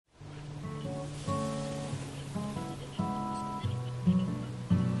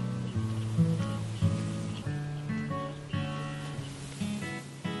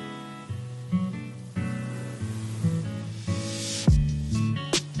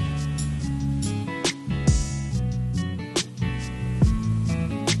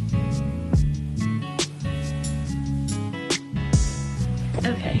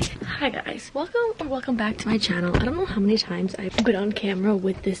Welcome back to my channel. I don't know how many times I've been on camera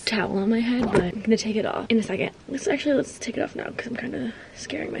with this towel on my head, but I'm gonna take it off in a second. Let's take it off now because I'm kind of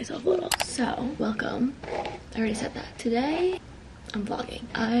scaring myself a little. So welcome. I already said that. Today I'm vlogging.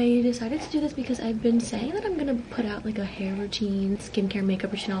 I decided to do this because I've been saying that I'm gonna put out like a hair routine, skincare,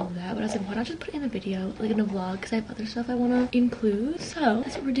 makeup routine, all of that, but I was like, why not just put it in a video, like in a vlog, because I have other stuff I want to include. So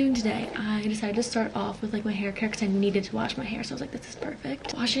that's what we're doing today. I decided to start off with like my hair care because I needed to wash my hair, so I was like, this is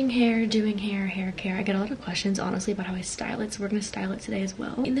perfect. Washing hair, doing hair care. I get a lot of questions honestly about how I style it, so we're gonna style it today as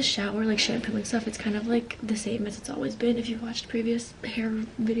well. In the shower, like shampooing stuff, it's kind of like the same as it's always been. If you've watched previous hair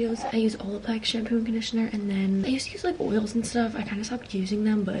videos, I use Olaplex shampoo and conditioner, and then I used to use like oils and stuff. I kind of stopped using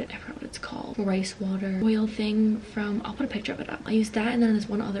them, but I forgot what it's called. Rice water oil thing from, I'll put a picture of it up. I used that, and then there's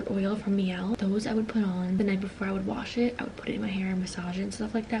one other oil from Miel. Those I would put on the night before I would wash it. I would put it in my hair and massage it and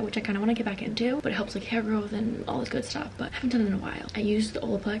stuff like that, which I kind of want to get back into, but it helps like hair growth and all this good stuff, but I haven't done it in a while. I use the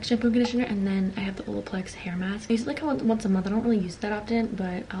Olaplex shampoo and conditioner, and then I have the Olaplex hair mask. I use it like once a month. I don't really use it that often,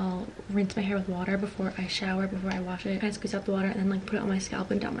 but I'll rinse my hair with water before I shower, before I wash it. Kind of squeeze out the water and then like put it on my scalp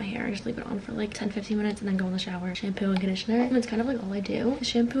and down my hair and just leave it on for like 10-15 minutes and then go in the shower. Shampoo and conditioner, and it's kind of like all I do. The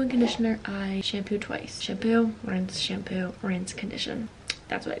shampoo and conditioner, I shampoo twice. Shampoo, rinse, condition.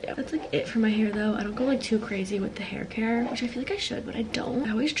 That's what I do. That's like it for my hair though. I don't go like too crazy with the hair care, which I feel like I should, but I don't.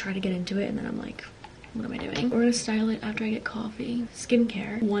 I always try to get into it and then I'm like, what am I doing? We're gonna style it after I get coffee.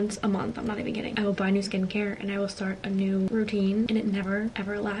 Skincare, once a month. I'm not even kidding. I will buy new skincare and I will start a new routine, and it never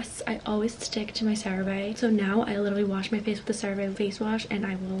ever lasts. I always stick to my CeraVe. So now I literally wash my face with the CeraVe face wash, and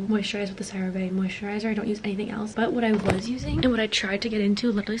I will moisturize with the CeraVe moisturizer. I don't use anything else. But what I was using and what I tried to get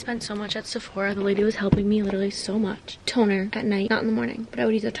into, literally spent so much at Sephora. The lady was helping me literally so much. Toner at night, not in the morning, but I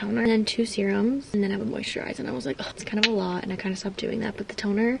would use a toner and then 2 serums, and then I would moisturize. And I was like, oh, it's kind of a lot, and I kind of stopped doing that. But the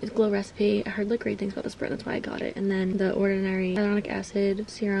toner is Glow Recipe. I heard like great things about this brand, that's why I got it. And then the Ordinary Hyaluronic Acid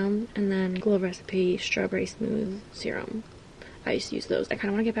Serum, and then Glow Recipe Strawberry Smooth Serum. I used to use those. I kind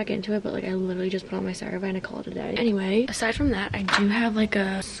of want to get back into it, but like I literally just put on my CeraVe and I call it a day. Anyway, aside from that, I do have like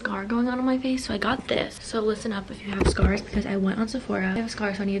a scar going on my face, so I got this. So listen up if you have scars, because I went on Sephora. I have a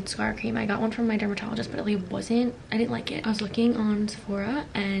scar, so I needed scar cream. I got one from my dermatologist, but it really I didn't like it. I was looking on Sephora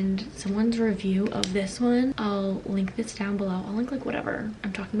and someone's review of this one, I'll link this down below. I'll link like whatever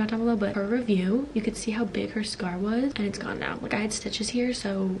I'm talking about down below, but her review, you could see how big her scar was, and it's gone now. Like I had stitches here,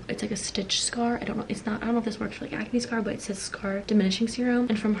 so it's like a stitch scar. I don't know if this works for like acne scar, but it says scar diminishing serum,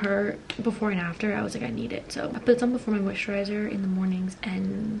 and from her before and after, I was like, I need it. So I put some before my moisturizer in the mornings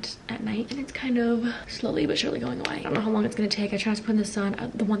and at night, and it's kind of slowly but surely going away. I don't know how long it's gonna take. I try to put in the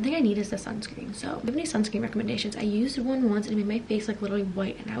sun. The one thing I need is the sunscreen. So if you have any sunscreen recommendations? I used one once and it made my face like literally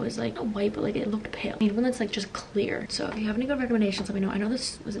white, and I was like, not white, but like it looked pale. I need one that's like just clear. So if you have any good recommendations, let me know. I know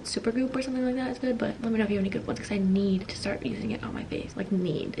this was it Supergoop or something like that is good, but let me know if you have any good ones, because I need to start using it on my face. Like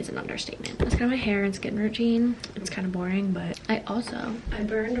need is an understatement. That's kind of my hair and skin routine. It's kind of boring, but I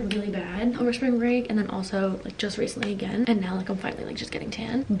burned really bad over spring break, and then also like just recently again, and now like I'm finally like just getting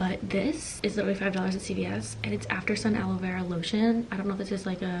tan. But this is literally $5 at CVS, and it's After Sun aloe vera lotion. I don't know if this is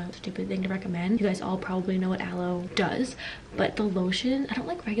like a stupid thing to recommend. You guys all probably know what aloe does, but the lotion, I don't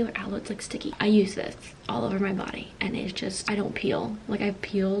like regular aloe. It's like sticky. I use this all over my body, and it's just, I don't peel. Like I've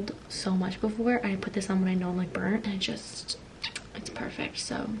peeled so much before. I put this on when I know I'm like burnt, and it's perfect.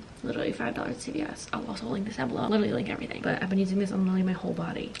 So literally $5 at CVS. I'll also link this down below. Literally link everything. But I've been using this on literally my whole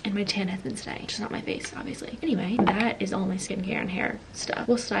body, and my tan has been staying, just not my face, obviously. Anyway, that is all my skincare and hair stuff.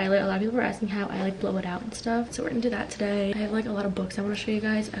 We'll style it. A lot of people were asking how I like blow it out and stuff, so we're gonna do that today. I have like a lot of books I want to show you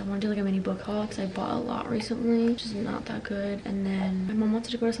guys. I want to do like a mini book haul because I bought a lot recently, which is not that good. And then my mom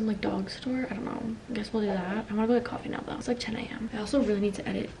wanted to go to some like dog store. I don't know. I guess we'll do that. I want to go get coffee now though. It's like 10 a.m. I also really need to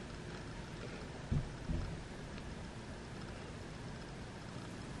edit.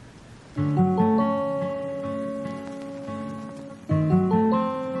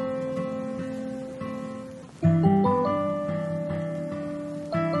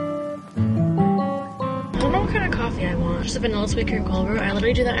 Just a vanilla sweet cream cold brew. I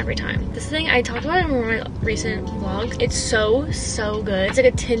literally do that every time. This thing, I talked about it in one of my recent vlogs. It's so good. It's like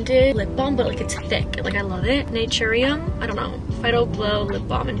a tinted lip balm, but like it's thick. Like I love it. Naturium, I don't know, Phyto Glow Lip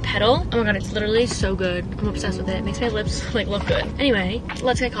Balm and Petal. Oh my god, it's literally so good. I'm obsessed with it. It makes my lips like look good. Anyway,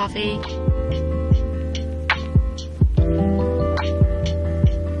 let's get coffee.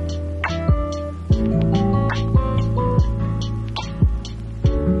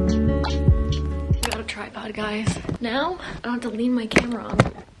 Guys, now I don't have to lean my camera on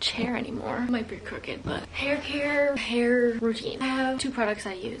the chair anymore. It might be crooked, but hair care, hair routine. I have 2 products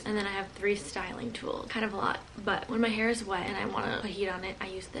I use, and then I have 3 styling tools. Kind of a lot, but when my hair is wet and I want to put heat on it, I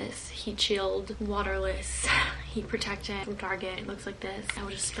use this Heat Shield waterless heat protectant from Target. It looks like this. I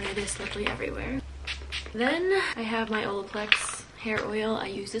will just spray this literally everywhere. Then I have my Olaplex hair oil. I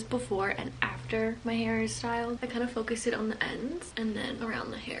used this before and after my hair is styled. I kind of focus it on the ends and then around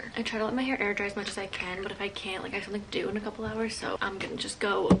the hair. I try to let my hair air dry as much as I can, but if I can't, like I have something to do in a couple hours, so I'm gonna just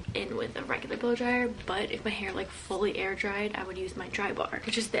go in with a regular blow dryer. But if my hair like fully air dried, I would use my dry bar,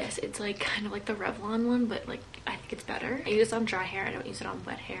 which is this. It's like kind of like the Revlon one, but like I think it's better. I use this on dry hair. I don't use it on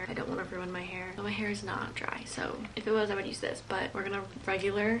wet hair. I don't want to ruin my hair. So my hair is not dry, so if it was, I would use this, but we're gonna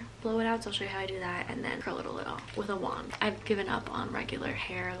regular blow it out, so I'll show you how I do that, and then curl it a little with a wand. I've given up on regular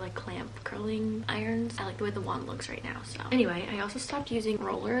hair like clamp curling irons. I like the way the wand looks right now. So anyway, I also stopped using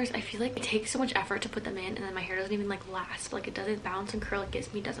rollers. I feel like it takes so much effort to put them in, and then my hair doesn't even like last. Like it doesn't bounce and curl it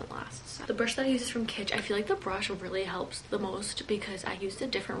gives me doesn't last. So the brush that I use is from Kitsch. I feel like the brush really helps the most because I used a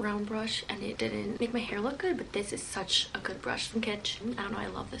different round brush and it didn't make my hair look good, but this is such a good brush from Kitsch. I don't know, I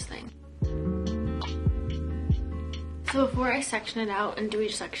love this thing. So before I section it out and do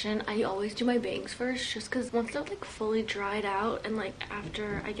each section, I always do my bangs first, just because once they're like fully dried out and like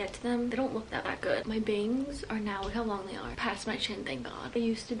after I get to them, they don't look that good. My bangs are now, look how long they are, past my chin, thank God. They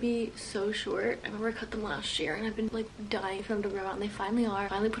used to be so short. I remember I cut them last year and I've been like dying for them to grow out, and they finally are.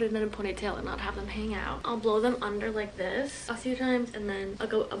 Finally put it in a ponytail and not have them hang out. I'll blow them under like this a few times, and then I'll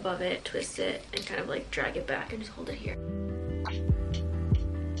go above it, twist it, and kind of like drag it back and just hold it here.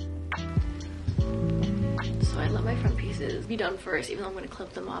 So I let my front pieces be done first, even though I'm going to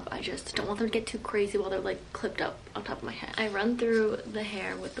clip them up. I just don't want them to get too crazy while they're like clipped up on top of my head. I run through the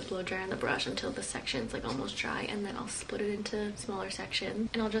hair with the blow dryer and the brush until the section's like almost dry, and then I'll split it into smaller sections,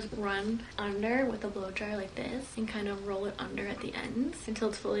 and I'll just run under with the blow dryer like this and kind of roll it under at the ends until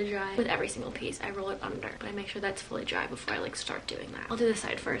it's fully dry. With every single piece I roll it under, but I make sure that's fully dry before I like start doing that. I'll do this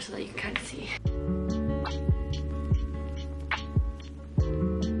side first so that you can kind of see.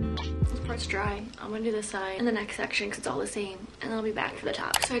 It's dry. I'm gonna do this side and the next section because it's all the same, and then I'll be back for the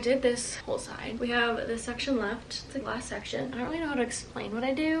top. So I did this whole side. We have this section left. It's the last section. I don't really know how to explain what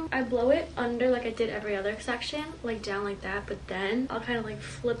I do. I blow it under like I did every other section, like down like that, but then I'll kind of like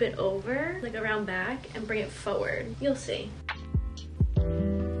flip it over like around back and bring it forward. You'll see.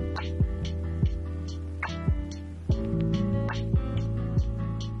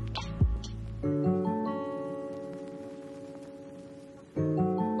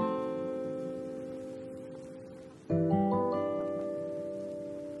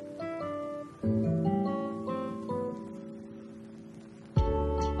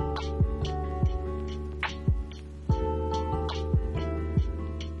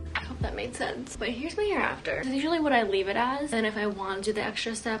 Sense. But here's my hair after. This is usually what I leave it as, and if I want to do the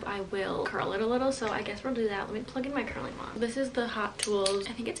extra step, I will curl it a little, so I guess we'll do that. Let me plug in my curling wand. This is the Hot Tools.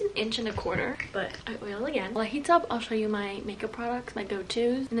 I think it's 1.25 inches, but I oil again. While it heats up, I'll show you my makeup products, my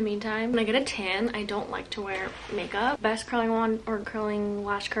go-tos. In the meantime, when I get a tan, I don't like to wear makeup. Best curling wand or curling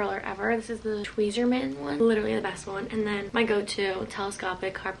lash curler ever. This is the Tweezerman one. Literally the best one. And then my go-to,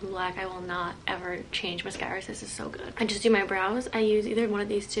 telescopic carbon black. I will not ever change mascaras. This is so good. I just do my brows. I use either one of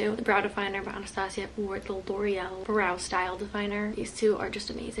these two, the brow definer by Anastasia or the L'Oreal Brow Style Definer. These two are just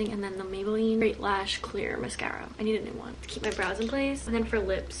amazing. And then the Maybelline Great Lash Clear Mascara. I need a new one to keep my brows in place. And then for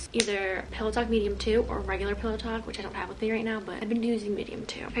lips, either Pillow Talk Medium 2 or regular Pillow Talk, which I don't have with me right now, but I've been using Medium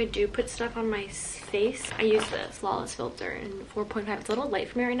 2. If I do put stuff on my face, I use this Flawless Filter in 4.5. It's a little light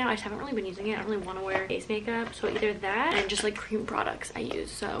for me right now. I just haven't really been using it. I don't really want to wear face makeup, so either that and just like cream products I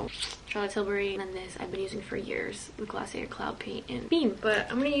use. So Charlotte Tilbury, and then this I've been using for years, the Glossier Cloud Paint in Beam. But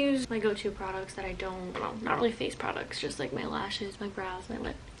I'm gonna use my go-to products that I don't, well, not really face products, just like my lashes, my brows, my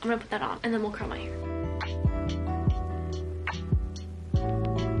lip. I'm gonna put that on, and then we'll curl my hair.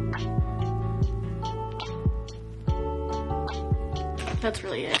 That's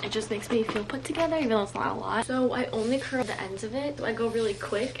really it. It just makes me feel put together, even though it's not a lot. So I only curl the ends of it. So I go really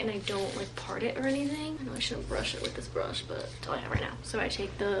quick and I don't like part it or anything. I know I shouldn't brush it with this brush, but that's all I have right now. So I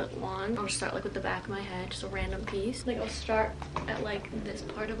take the wand. I'll just start like with the back of my head, just a random piece. Like I'll start at like this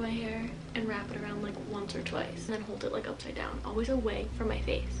part of my hair and wrap it around like once or twice, and then hold it like upside down, always away from my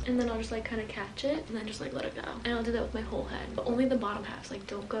face. And then I'll just like kind of catch it and then just like let it go. And I'll do that with my whole head, but only the bottom half. Like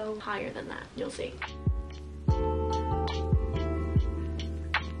don't go higher than that. You'll see.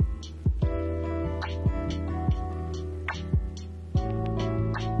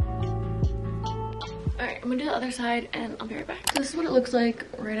 Alright, I'm gonna do the other side and I'll be right back. So this is what it looks like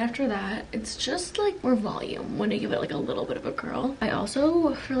right after that. It's just like more volume when I give it like a little bit of a curl. I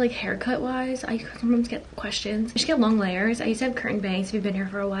also, for like haircut wise, I sometimes get questions. I just get long layers. I used to have curtain bangs. If you've been here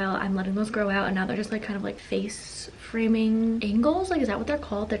for a while, I'm letting those grow out, and now they're just like kind of like face framing angles. Like, is that what they're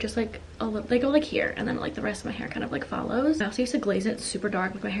called? They're just like a little, they go like here, and then like the rest of my hair kind of like follows. I also used to glaze it super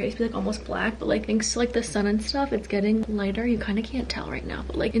dark. Like my hair used to be like almost black, but like thanks to like the sun and stuff, it's getting lighter. You kind of can't tell right now,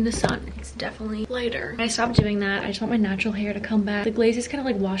 but like in the sun, it's definitely lighter. I stopped doing that. I just want my natural hair to come back. The glaze is kind of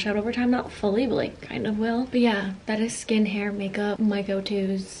like wash out over time, not fully, but like kind of will. But yeah, that is skin, hair, makeup, my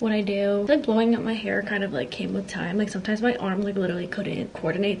go-tos, what I do. Like blowing up my hair kind of like came with time. Like sometimes my arm like literally couldn't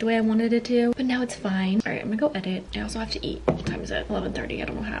coordinate the way I wanted it to, but now it's fine. All right, I'm gonna go edit. I also have to eat. What time is it? 11:30. I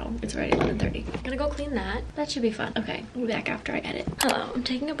don't know how. It's already 11:30. I'm gonna go clean that. That should be fun. Okay, I'll be back after I edit. Hello, I'm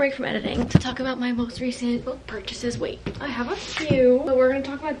taking a break from editing to talk about my most recent book purchases. Wait, I have a few, but we're gonna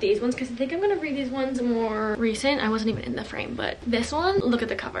talk about these ones because I think I'm gonna read these ones more recent. I wasn't even in the frame, but this one, look at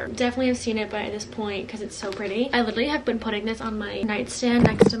the cover. Definitely have seen it by this point because it's so pretty. I literally have been putting this on my nightstand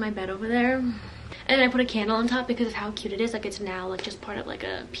next to my bed over there. And I put a candle on top because of how cute it is. Like, it's now like just part of like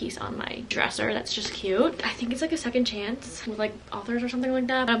a piece on my dresser. That's just cute. I think it's like a second chance with like authors or something like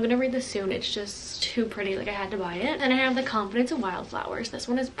that. But I'm gonna read this soon. It's just too pretty. Like, I had to buy it. And I have The Confidence of Wildflowers. This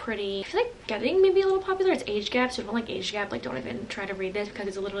one is pretty, I feel like getting maybe a little popular. It's age gap, so if you don't like age gap, like don't even try to read this because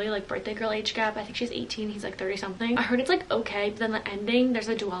it's literally like birthday girl age gap. I think she's 18, he's like 30 something. I heard it's like okay, but then the ending, there's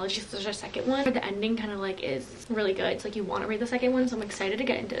a duology, so there's a second one. But the ending kind of like is really good. It's like you want to read the second one, so I'm excited to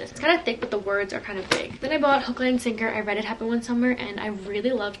get into this. It's kind of thick, but the words are kind of big. Then I bought Hook, Line, and Sinker. I read It Happened One Summer, and I really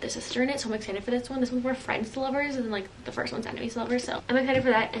loved the sister in it, so I'm excited for this one. This one's more friends to lovers, and like the first one's enemies to lovers, so I'm excited for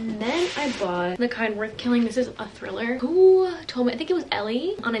that. And then I bought The Kind Worth Killing. This is a thriller. Who told me? I think it was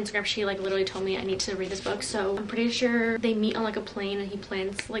Ellie on Instagram. She like literally told me I need to read this book, so I'm pretty sure they meet on like a plane and he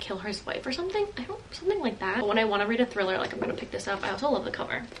plans to like kill his wife or something. Something like that. But when I want to read a thriller, like I'm gonna pick this up. I also love the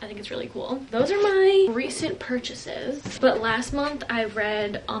cover. I think it's really cool. Those are my recent purchases. But last month I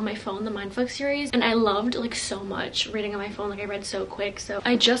read on my phone the Mindfuck series, and I loved like so much reading on my phone. Like, I read so quick. So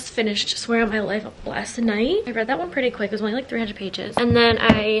I just finished Swear on My Life last night. I read that one pretty quick. It was only like 300 pages. And then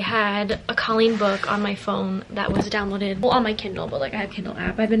I had a Colleen book on my phone that was downloaded, well, on my Kindle, but like I have Kindle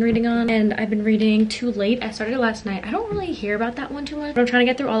app I've been reading on, and I've been reading Too Late. I started it last night. I don't really hear about that one too much, but I'm trying to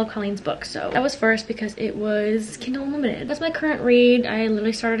get through all of Colleen's books. So that was first because it was Kindle Unlimited. That's my current read. I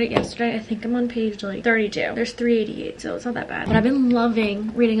literally started it yesterday. I think I'm on page like 32. There's 388, so it's not that bad. But I've been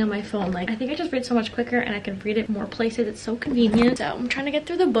loving reading on my phone. Like, I think I just read so much quicker and I can read it more places. It's so convenient. So I'm trying to get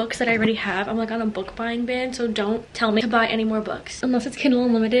through the books that I already have. I'm like on a book buying ban, so don't tell me to buy any more books. Unless it's Kindle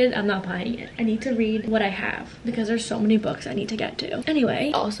Unlimited, I'm not buying it. I need to read what I have because there's so many books I need to get to.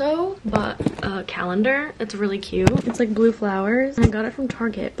 Anyway, also bought a calendar. It's really cute. It's like blue flowers. I got it from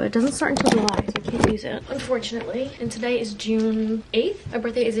Target, but it doesn't start until July, so I can't use it, unfortunately. And today is June 8th. My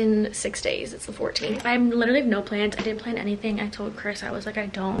birthday is in 6 days. It's the 14th. I literally have no plans. I didn't plan anything. I told Chris, I was like, I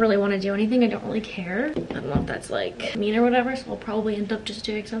don't really want to do anything. I don't really care. I don't know if that's like mean or whatever, so I'll probably end up just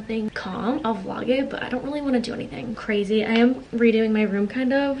doing something calm. I'll vlog it, but I don't really want to do anything crazy. I am redoing my room,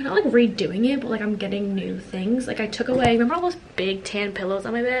 kind of. Not like redoing it, but like I'm getting new things. Like, I took away, remember all those big tan pillows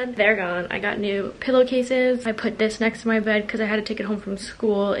on my bed? They're gone. I got new pillowcases. I put this next to my bed because I had to take it home from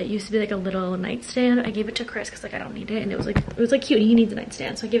school. It used to be like a little nightstand. I gave it to Chris because like I don't need it, and it was like cute. He needs a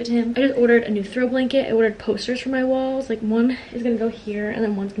nightstand, so I gave it to him. I just ordered a new throw blanket. I ordered posters for my walls. Like, one is gonna go here and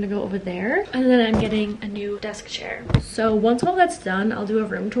then one's gonna go over there, and then I'm getting a new desk chair. So once all that's done, I'll do a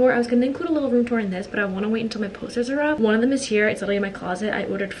room tour. I was gonna include a little room tour in this, but I want to wait until my posters are up. One of them is here. It's literally in my closet. I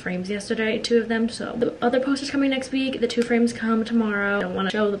ordered frames yesterday, 2 of them. So the other posters coming next week. The 2 frames come tomorrow. I don't want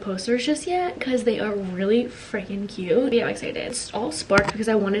to show the posters just yet because they are really freaking cute. But yeah, I'm excited. It's all sparked because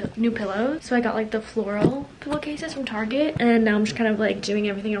I wanted new pillows, so I got like the floral pillowcases from Target, and now I'm just kind of like doing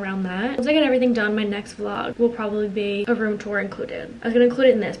everything around that. Once I get everything done, my next vlog will probably be a room tour included. I was gonna include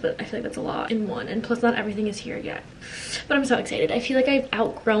it in this, but I feel like that's a lot in one, and plus not everything is here yet. But I'm so excited. I feel like I've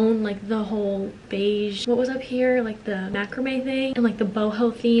outgrown like the whole beige, what was up here, like the macrame thing, and like the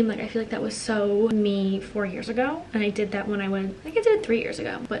boho theme. Like, I feel like that was so me 4 years ago, and I did that when I went, I think I did it 3 years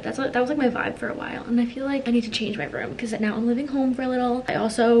ago, but that was like my vibe for a while. And I feel like I need to change my room because now I'm living home for a little. I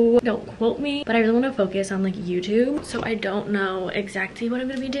also, don't quote me, but I really want to focus on like YouTube, so I don't know exactly what I'm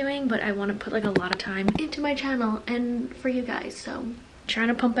gonna be doing, but I want to put like a lot of time into my channel and for you guys. So trying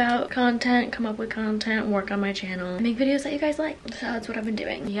to pump out content, come up with content, work on my channel, make videos that you guys like. So that's what I've been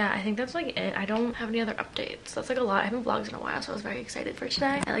doing. Yeah, I think that's like it. I don't have any other updates. That's like a lot. I haven't vlogged in a while, so I was very excited for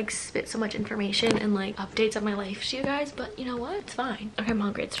today. I like spit so much information and like updates of my life to you guys, but you know what? It's fine. Okay, I'm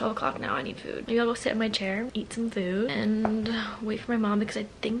hungry. It's 12 o'clock now. I need food. Maybe I'll go sit in my chair, eat some food, and wait for my mom because I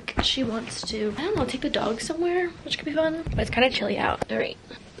think she wants to, I don't know, take the dog somewhere, which could be fun. But it's kind of chilly out. All right.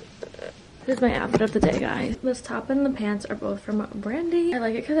 This is my outfit of the day, guys. This top and the pants are both from Brandy. I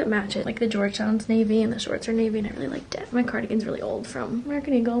like it because it matches. Like the Georgetown's navy and the shorts are navy, and I really liked it. My cardigan's really old from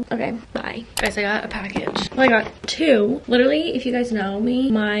American Eagle. Okay, bye. Guys, I got a package. Well, I got two. Literally, if you guys know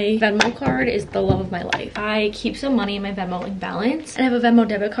me, my Venmo card is the love of my life. I keep some money in my Venmo like balance, and I have a Venmo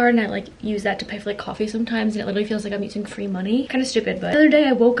debit card, and I like use that to pay for like coffee sometimes, and it literally feels like I'm using free money. Kind of stupid, but the other day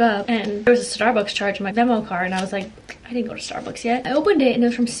I woke up and there was a Starbucks charge in my Venmo card, and I was like, I didn't go to Starbucks yet. I opened it and it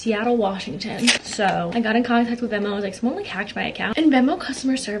was from Seattle, Washington. So I got in contact with Venmo. I was like, someone like hacked my account. And Venmo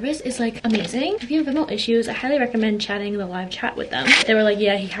customer service is like amazing. If you have Venmo issues, I highly recommend chatting the live chat with them. They were like,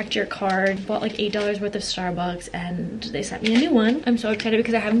 yeah, he hacked your card, bought like $8 worth of Starbucks, and they sent me a new one. I'm so excited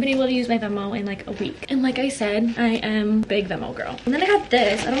because I haven't been able to use my Venmo in like a week. And like I said, I am a big Venmo girl. And then I got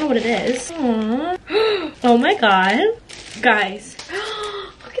this. I don't know what it is. Aww. Oh my god. Guys.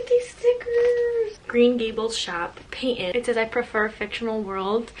 Look at these stickers. Green Gables shop, Peyton. It says, I prefer fictional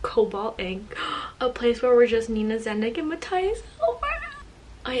world, Cobalt ink, a place where we're just Nina Zendik and Matthias. Oh my god.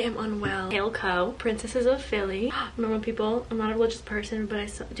 I am unwell. Hail Co. Princesses of Philly. Normal people. I'm not a religious person, but I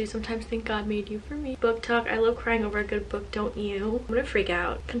do sometimes think God made you for me. Book talk. I love crying over a good book, don't you? I'm gonna freak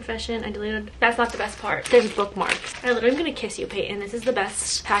out. Confession. I deleted. That's not the best part. There's bookmarks. I literally am gonna kiss you, Peyton. This is the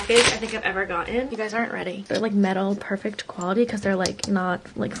best package I think I've ever gotten. You guys aren't ready. They're like metal, perfect quality because they're like not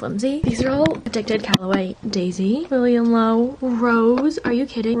like flimsy. These are all Addicted, Callaway, Daisy, Lillian Lowe, Rose. Are you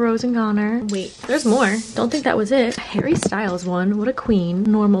kidding? Rose and Connor. Wait, there's more. Don't think that was it. Harry Styles one. What a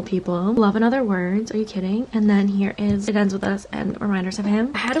queen. Normal people. Love and Other Words. Are you kidding? And then here is It Ends With Us and reminders of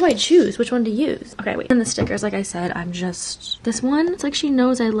him. How do I choose which one to use? Okay, wait. And the stickers, like I said, I'm just... This one, it's like she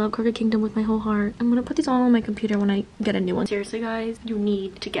knows I love Crooked Kingdom with my whole heart. I'm gonna put these all on my computer when I get a new one. Seriously, guys, you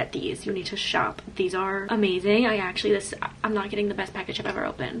need to get these. You need to shop. These are amazing. I'm not getting the best package I've ever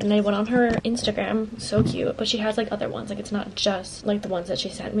opened. And I went on her Instagram. So cute. But she has like other ones. Like it's not just like the ones that she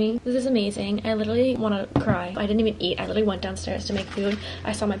sent me. This is amazing. I literally want to cry. I didn't even eat. I literally went downstairs to make food.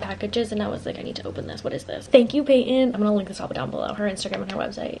 I saw my packages and I was like, I need to open this. What is this? Thank you, Peyton. I'm gonna link this all down below. Her Instagram and her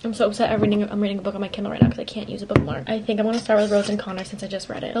website. I'm so upset I'm reading a book on my Kindle right now because I can't use a bookmark. I think I'm gonna start with Rose and Connor since I just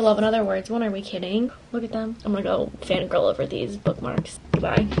read it. The Love and Other Words one. Are we kidding? Look at them. I'm gonna go fangirl over these bookmarks.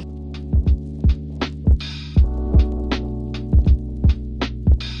 Goodbye.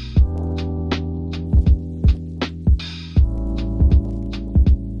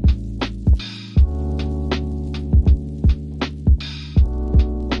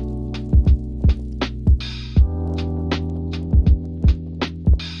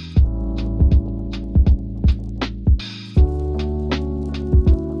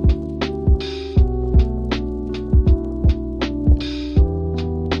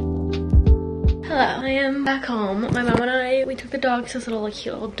 I am back home. My mom and I, we took the dog to this little like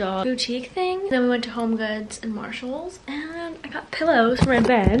cute little dog boutique thing. Then we went to Home Goods and Marshalls, and I got pillows for my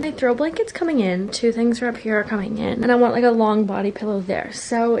bed. My throw blanket's coming in. Two things are up here are coming in, and I want like a long body pillow there.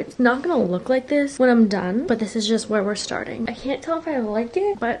 So it's not gonna look like this when I'm done, but this is just where we're starting. I can't tell if I like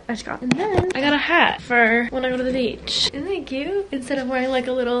it, but I just got it. And then I got a hat for when I go to the beach. Isn't it cute? Instead of wearing like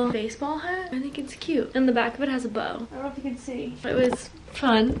a little baseball hat, I think it's cute. And the back of it has a bow. I don't know if you can see. It was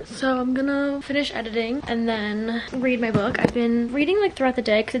fun. So I'm gonna finish editing and then read my book. I've been reading like throughout the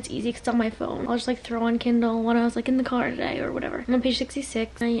day because it's easy because it's on my phone. I'll just like throw on Kindle when I was like in the car today or whatever. I'm on page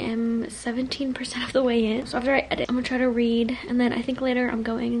 66. I am 17% of the way in. So after I edit, I'm gonna try to read, and then I think later I'm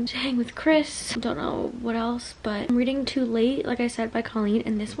going to hang with Chris. Don't know what else, but I'm reading Too Late, like I said, by Colleen.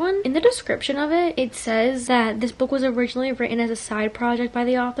 And this one, in the description of it, it says that this book was originally written as a side project by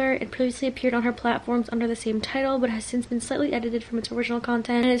the author. It previously appeared on her platforms under the same title, but has since been slightly edited from its original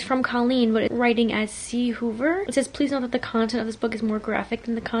content, and it's from Colleen, but it's writing as C. Hoover. It says, please note that the content of this book is more graphic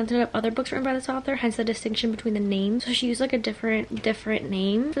than the content of other books written by this author, hence the distinction between the names. So she used like a different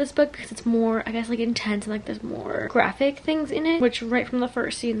name for this book because it's more, I guess, like intense and like there's more graphic things in it, which right from the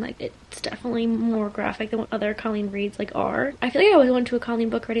first scene, like it's definitely more graphic than what other Colleen reads like are. I feel like I always went to a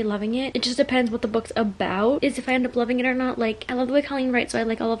Colleen book already loving it. It just depends what the book's about, is if I end up loving it or not. Like I love the way Colleen writes, so I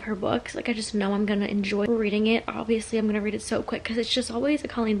like all of her books. Like I just know I'm gonna enjoy reading it. Obviously I'm gonna read it so quick because it's just almost always a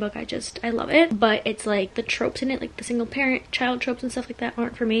Colleen book. I love it, but it's like the tropes in it, like the single parent child tropes and stuff like that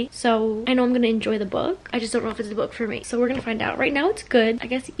aren't for me. So I know I'm gonna enjoy the book, I just don't know if it's the book for me. So we're gonna find out. Right now it's good. I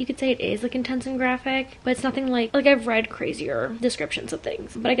guess you could say it is like intense and graphic, but it's nothing like I've read crazier descriptions of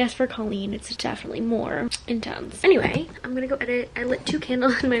things, but I guess for Colleen it's definitely more intense. Anyway, I'm gonna go edit. I lit 2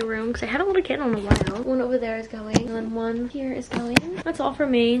 candles in my room because I haven't lit a candle in a while. One over there is going, and then one here is going. That's all for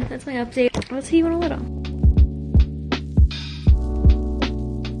me. That's my update. I'll see you in a little.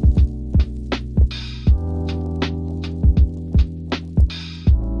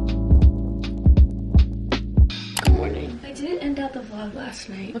 The vlog last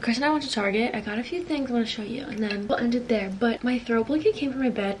night. Well, Chris and I went to Target. I got a few things I want to show you, and then we'll end it there. But my throw blanket came from my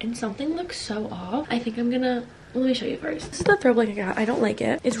bed and something looks so off. I think I'm gonna let me show you first. This is the throw blanket I got. I don't like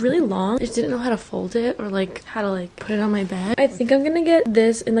it. It's really long. I just didn't know how to fold it or like how to like put it on my bed. I think I'm gonna get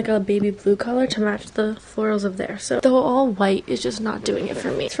this in like a baby blue color to match the florals of there. So the all white is just not doing it for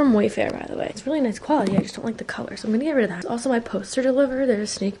me. It's from Wayfair, by the way. It's really nice quality. I just don't like the color. So I'm gonna get rid of that. Also, my poster delivered. There's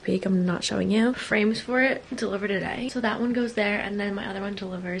a sneak peek. I'm not showing you. Frames for it delivered today. So that one goes there, and then my other one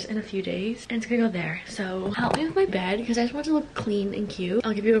delivers in a few days. And it's gonna go there. So help me with my bed because I just want it to look clean and cute.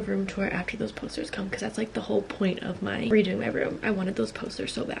 I'll give you a room tour after those posters come because that's like the whole point of my redoing my room. I wanted those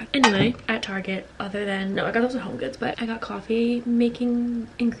posters so bad. Anyway, at Target, other than, no, I got those at Home Goods, but I got coffee making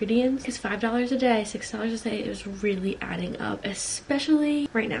ingredients because $5 a day, $6 a day, it was really adding up, especially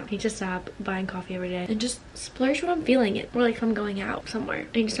right now. I need to stop buying coffee every day and just splurge when I'm feeling it, or like if I'm going out somewhere.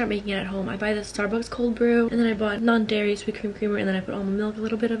 I need to start making it at home. I buy the Starbucks cold brew, and then I bought non-dairy sweet cream creamer, and then I put almond milk, a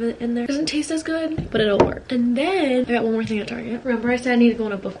little bit of it in there. It doesn't taste as good, but it'll work. And then I got one more thing at Target. Remember I said I need to go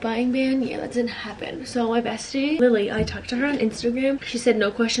on a book buying ban? Yeah, that didn't happen. So my bestie, Lily, I talked to her on Instagram. She said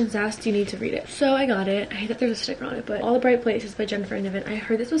no questions asked, you need to read it. So I got it. I hate that there's a sticker on it, but All the Bright Places by Jennifer and Niven. I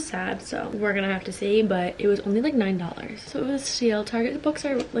heard this was sad, so we're gonna have to see, but it was only like $9. So it was a steal. Target books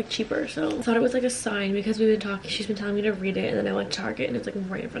are like cheaper, so I thought it was like a sign because we've been talking. She's been telling me to read it, and then I went to Target and it's like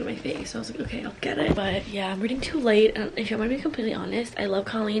right in front of my face. So I was like, okay, I'll get it. But yeah, I'm reading too late, and if you want me to be completely honest, I love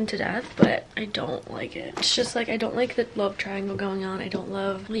Colleen to death, but I don't like it. It's just like I don't like the love triangle going on. I don't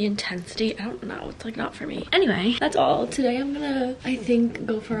love the intensity. I don't know. It's like not for me. Anyway, that's all. Today I'm gonna, I think,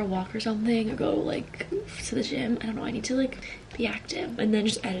 go for a walk or something, or go like to the gym. I don't know. I need to like be active and then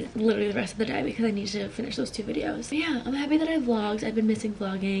just edit literally the rest of the day because I need to finish those 2 videos. But yeah, I'm happy that I vlogged. I've been missing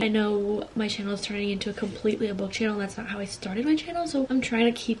vlogging. I know my channel is turning into completely a book channel. That's not how I started my channel, so I'm trying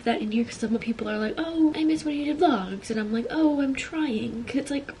to keep that in here because some people are like, oh, I miss when you did vlogs, and I'm like, oh, I'm trying, because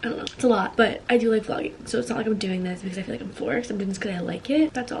it's like, I don't know, it's a lot, but I do like vlogging, so it's not like I'm doing this because I feel like I'm forced. I'm doing this because I like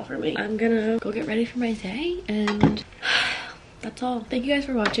it. That's all for me. I'm gonna go get ready for my day, and that's all. Thank you guys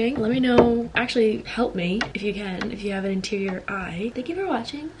for watching. Let me know, actually help me if you can, if you have an interior eye. Thank you for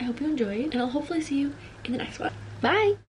watching. I hope you enjoyed, and I'll hopefully see you in the next one. Bye!